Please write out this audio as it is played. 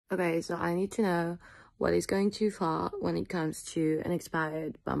Okay, so I need to know what is going too far when it comes to an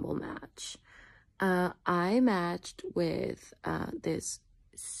expired Bumble match. I matched with this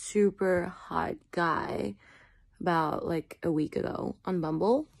super hot guy about like a week ago on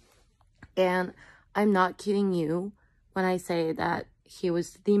Bumble, and I'm not kidding you when I say that he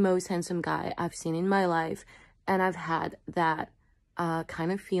was the most handsome guy I've seen in my life, and I've had that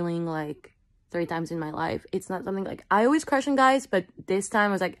kind of feeling like 3 times in my life. It's not something like I always crush on guys, but this time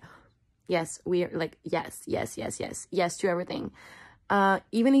I was like, yes, we are like, yes to everything.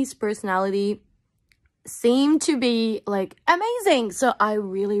 Even his personality seemed to be like amazing. So I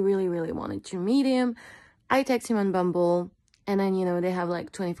really wanted to meet him. I text him on Bumble, and then, you know, they have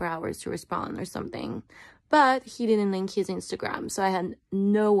like 24 hours to respond or something. But he didn't link his Instagram, so I had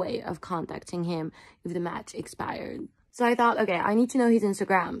no way of contacting him if the match expired. So I thought, okay, I need to know his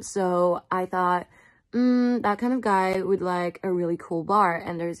Instagram. So I thought, that kind of guy would like a really cool bar.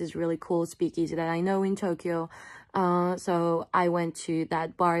 And there's this really cool speakeasy that I know in Tokyo. So I went to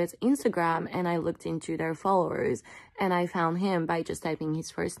that bar's Instagram and I looked into their followers. And I found him by just typing his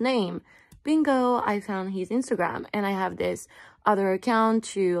first name. Bingo, I found his Instagram. And I have this other account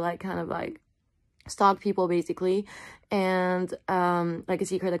to like kind of like stalk people basically. And like a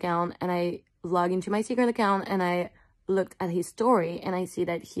secret account. And I log into my secret account and I looked at his story and I see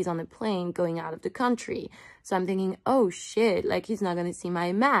that he's on a plane going out of the country. So I'm thinking, oh shit, like he's not gonna see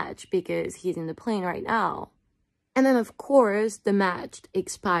my match because he's in the plane right now. And then of course the match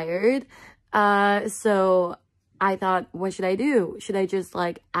expired. So I thought, what should I do? Should I just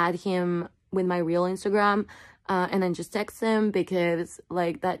like add him with my real Instagram and then just text him, because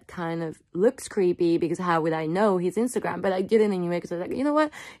like that kind of looks creepy, because how would I know his Instagram? But I did it anyway because I was like, you know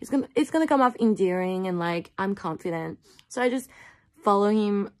what, it's gonna come off endearing and like I'm confident. So I just follow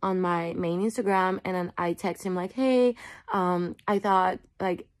him on my main Instagram and then I text him like, hey, I thought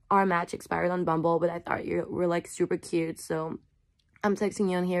like our match expired on Bumble, but I thought you were like super cute, so I'm texting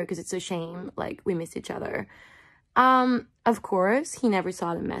you on here because it's a shame like we missed each other. Of course he never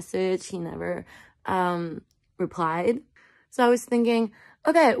saw the message, he never replied. So I was thinking,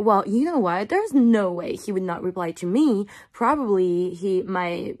 okay, well, you know what, there's no way he would not reply to me. Probably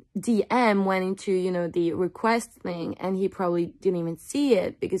my DM went into, you know, the request thing and he probably didn't even see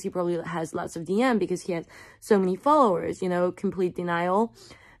it because he probably has lots of DM because he has so many followers, you know, complete denial.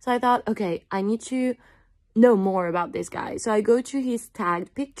 So I thought, okay, I need to know more about this guy. So I go to his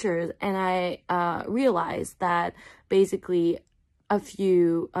tagged pictures and I realized that basically a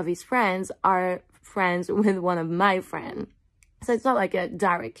few of his friends are friends with one of my friends. So it's not like a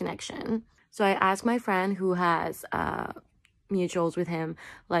direct connection. So I asked my friend who has mutuals with him,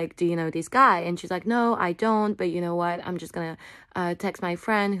 like, do you know this guy? And she's like, no, I don't, but you know what, I'm just gonna text my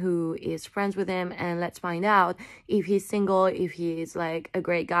friend who is friends with him and let's find out if he's single, if he's like a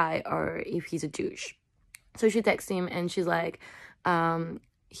great guy, or if he's a douche. So she texts him and she's like,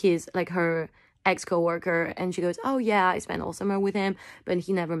 he's like her ex-coworker, and she goes, oh yeah, I spent all summer with him, but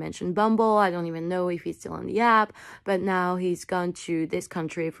he never mentioned Bumble. I don't even know if he's still on the app, but now he's gone to this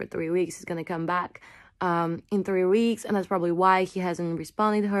country for 3 weeks. He's gonna come back in 3 weeks, and that's probably why he hasn't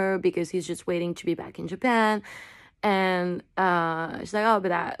responded to her, because he's just waiting to be back in Japan. And she's like, oh,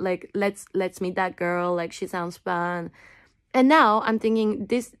 but like let's meet that girl, like she sounds fun. And now I'm thinking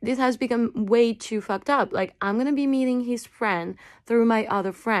this has become way too fucked up. Like I'm gonna be meeting his friend through my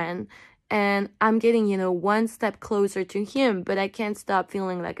other friend, and I'm getting, you know, one step closer to him, but I can't stop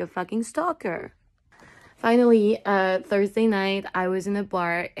feeling like a fucking stalker. Finally, Thursday night, I was in a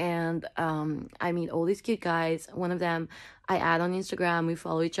bar and I meet all these cute guys. One of them I add on Instagram, we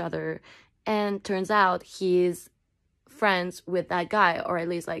follow each other, and turns out he's friends with that guy, or at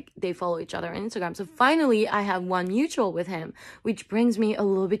least like they follow each other on Instagram. So finally I have one mutual with him, which brings me a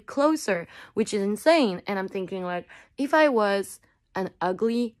little bit closer, which is insane. And I'm thinking, like, if I was an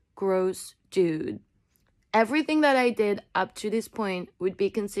ugly, gross dude, everything that I did up to this point would be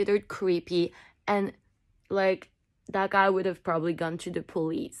considered creepy, and like that guy would have probably gone to the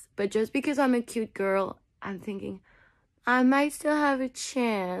police. But just because I'm a cute girl, I'm thinking I might still have a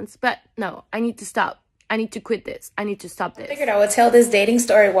chance. But no, I need to stop. I need to quit this. I need to stop this. I figured I would tell this dating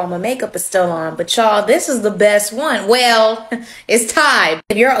story while my makeup is still on, but y'all, this is the best one. Well, it's time.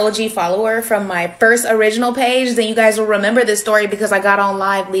 If you're an OG follower from my first original page, then you guys will remember this story because I got on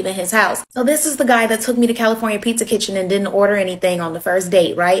live leaving his house. So this is the guy that took me to California Pizza Kitchen and didn't order anything on the first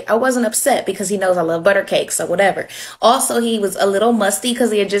date, right? I wasn't upset because he knows I love butter cakes, so whatever. Also, he was a little musty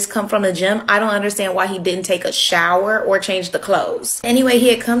because he had just come from the gym. I don't understand why he didn't take a shower or change the clothes. Anyway, he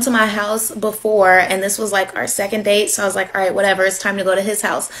had come to my house before, and this was like our second date. So I was like, all right, whatever. It's time to go to his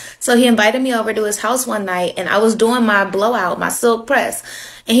house. So he invited me over to his house one night, and I was doing my blowout, my silk press.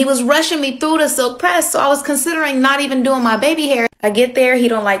 And he was rushing me through the silk press. So I was considering not even doing my baby hair. I get there. He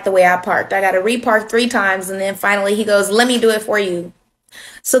don't like the way I parked. I got to repark 3 times. And then finally he goes, let me do it for you.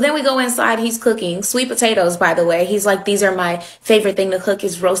 So then we go inside. He's cooking sweet potatoes, by the way. He's like, these are my favorite thing to cook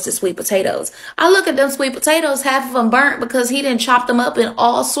is roasted sweet potatoes. I look at them sweet potatoes, half of them burnt because he didn't chop them up in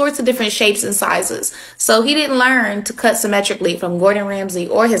all sorts of different shapes and sizes. So he didn't learn to cut symmetrically from Gordon Ramsay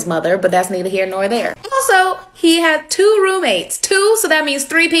or his mother, but that's neither here nor there. Also, he had 2 roommates. 2, so that means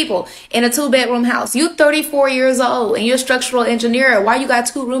 3 people in a 2-bedroom house. You 34 years old and you're a structural engineer. Why you got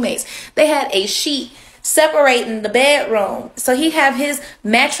 2 roommates? They had a sheet separating the bedroom. So he have his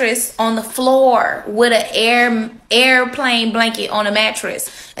mattress on the floor with an airplane blanket on a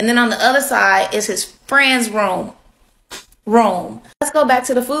mattress. And then on the other side is his friend's room. Let's go back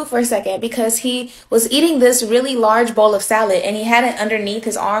to the food for a second, because he was eating this really large bowl of salad and he had it underneath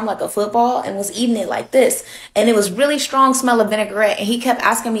his arm like a football and was eating it like this. And it was really strong smell of vinaigrette, and he kept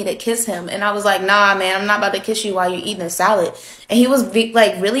asking me to kiss him. And I was like, nah, man, I'm not about to kiss you while you're eating a salad. And he was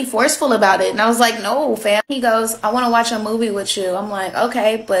like really forceful about it. And I was like, no, fam. He goes, I want to watch a movie with you. I'm like,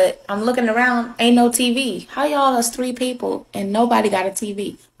 okay, but I'm looking around. Ain't no TV. How y'all is 3 people and nobody got a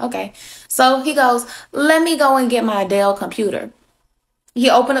TV? Okay. So he goes, let me go and get my Dell computer. He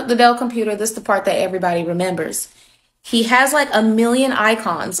opened up the Dell computer. This is the part that everybody remembers. He has like a million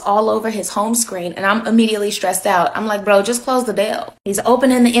icons all over his home screen, and I'm immediately stressed out. I'm like, bro, just close the Dell. He's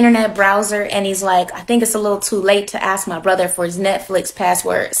opening the internet browser, and he's like, I think it's a little too late to ask my brother for his Netflix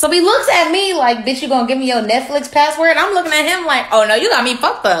password. So he looks at me like, bitch, you gonna give me your Netflix password? I'm looking at him like, oh no, you got me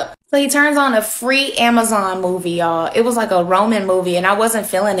fucked up. So he turns on a free Amazon movie, y'all. It was like a Roman movie, and I wasn't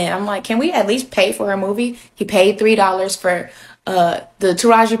feeling it. I'm like, can we at least pay for a movie? He paid $3 for the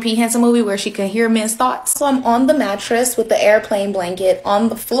Taraji P. Henson movie where she can hear men's thoughts. So I'm on the mattress with the airplane blanket on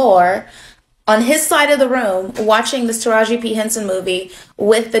the floor on his side of the room watching this Taraji P. Henson movie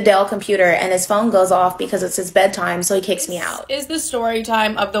with the Dell computer, and his phone goes off because it's his bedtime, so he kicks me out. This is the story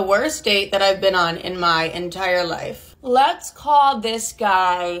time of the worst date that I've been on in my entire life. Let's call this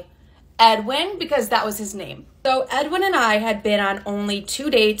guy Edwin, because that was his name. So Edwin and I had been on only 2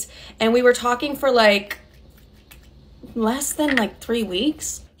 dates, and we were talking for like less than like 3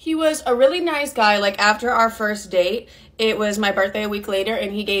 weeks. He was a really nice guy. Like after our first date, it was my birthday a week later,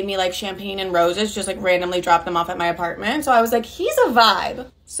 and he gave me like champagne and roses, just like randomly dropped them off at my apartment. So I was like, he's a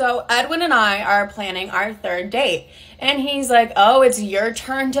vibe. So Edwin and I are planning our 3rd date, and he's like, oh, it's your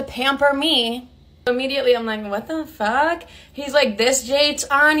turn to pamper me. Immediately I'm like, what the fuck? He's like, this date's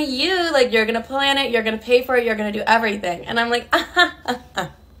on you. Like, you're gonna plan it, you're gonna pay for it, you're gonna do everything. And I'm like,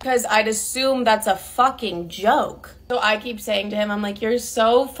 because I'd assume that's a fucking joke. So I keep saying to him, I'm like, you're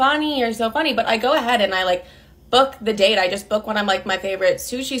so funny, you're so funny. But I go ahead and I like book the date. I just book one of like my favorite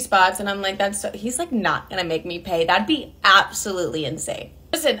sushi spots, and I'm like, he's like not gonna make me pay. That'd be absolutely insane.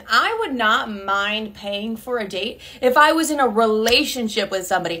 Listen, I would not mind paying for a date if I was in a relationship with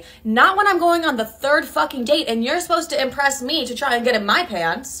somebody. Not when I'm going on the 3rd fucking date and you're supposed to impress me to try and get in my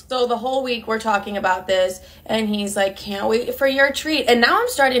pants. So the whole week we're talking about this, and he's like, can't wait for your treat. And now I'm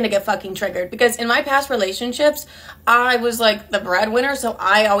starting to get fucking triggered, because in my past relationships, I was like the breadwinner, so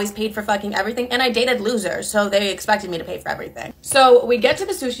I always paid for fucking everything, and I dated losers, so they expected me to pay for everything. So we get to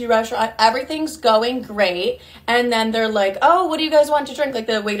the sushi restaurant, everything's going great, and then they're like, oh, what do you guys want to drink? Like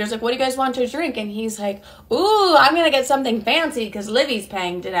the waiter's like, what do you guys want to drink? And he's like, ooh, I'm gonna get something fancy because Livy's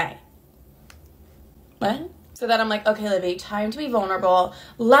paying today. What? So then I'm like, okay, Livy, time to be vulnerable.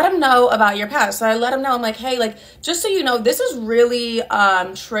 Let him know about your past. So I let him know. I'm like, hey, like, just so you know, this is really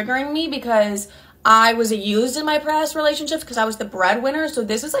triggering me, because I was used in my past relationships because I was the breadwinner. So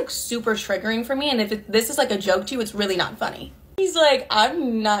this is like super triggering for me. And if this is like a joke to you, it's really not funny. He's like,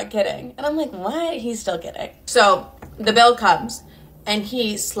 I'm not kidding. And I'm like, what? He's still kidding. So the bill comes, and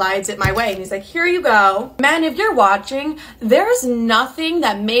he slides it my way, and he's like, here you go. Man, if you're watching, there's nothing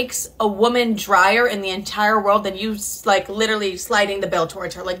that makes a woman drier in the entire world than you like literally sliding the bill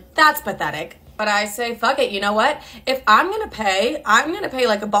towards her. Like, that's pathetic. But I say, fuck it, you know what? If I'm gonna pay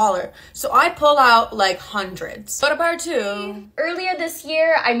like a baller. So I pull out like hundreds. Go to part 2. Earlier this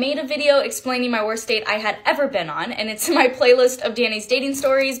year, I made a video explaining my worst date I had ever been on, and it's in my playlist of Danny's dating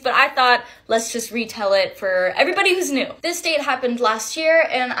stories, but I thought, let's just retell it for everybody who's new. This date happened last year,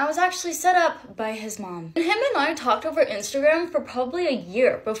 and I was actually set up by his mom. And him and I talked over Instagram for probably a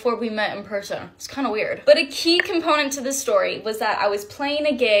year before we met in person. It's kind of weird. But a key component to this story was that I was playing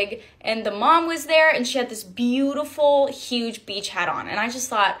a gig, and the mom was there, and she had this beautiful, huge beach hat on, and I just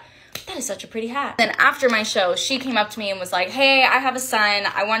thought, that is such a pretty hat. Then after my show, she came up to me and was like, hey, I have a son,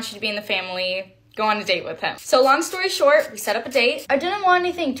 I want you to be in the family, go on a date with him. So long story short, we set up a date. I didn't want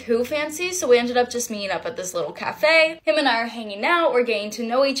anything too fancy, so we ended up just meeting up at this little cafe. Him and I are hanging out, we're getting to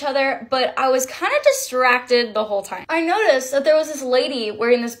know each other, but I was kind of distracted the whole time. I noticed that there was this lady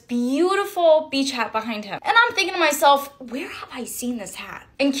wearing this beautiful beach hat behind him. And I'm thinking to myself, where have I seen this hat?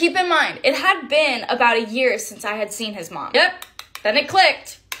 And keep in mind, it had been about a year since I had seen his mom. Yep, then it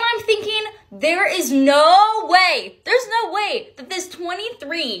clicked. I'm thinking, there's no way that this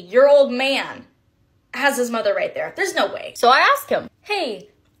 23-year-old man has his mother right there. There's no way. So I asked him, hey,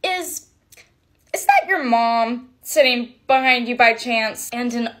 is that your mom sitting behind you by chance?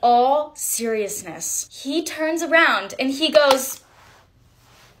 And in all seriousness, he turns around and he goes,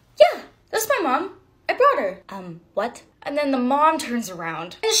 yeah, that's my mom. I brought her. What? And then the mom turns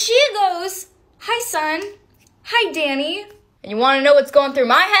around and she goes, hi, son. Hi, Danny. And you want to know what's going through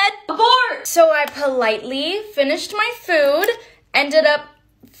my head? Abort! So I politely finished my food, ended up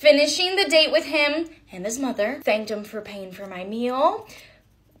finishing the date with him and his mother, thanked him for paying for my meal,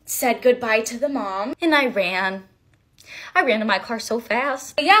 said goodbye to the mom, and I ran to my car so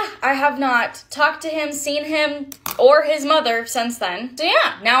fast. But yeah, I have not talked to him, seen him, or his mother since then. So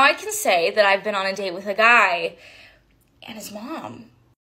yeah, now I can say that I've been on a date with a guy and his mom.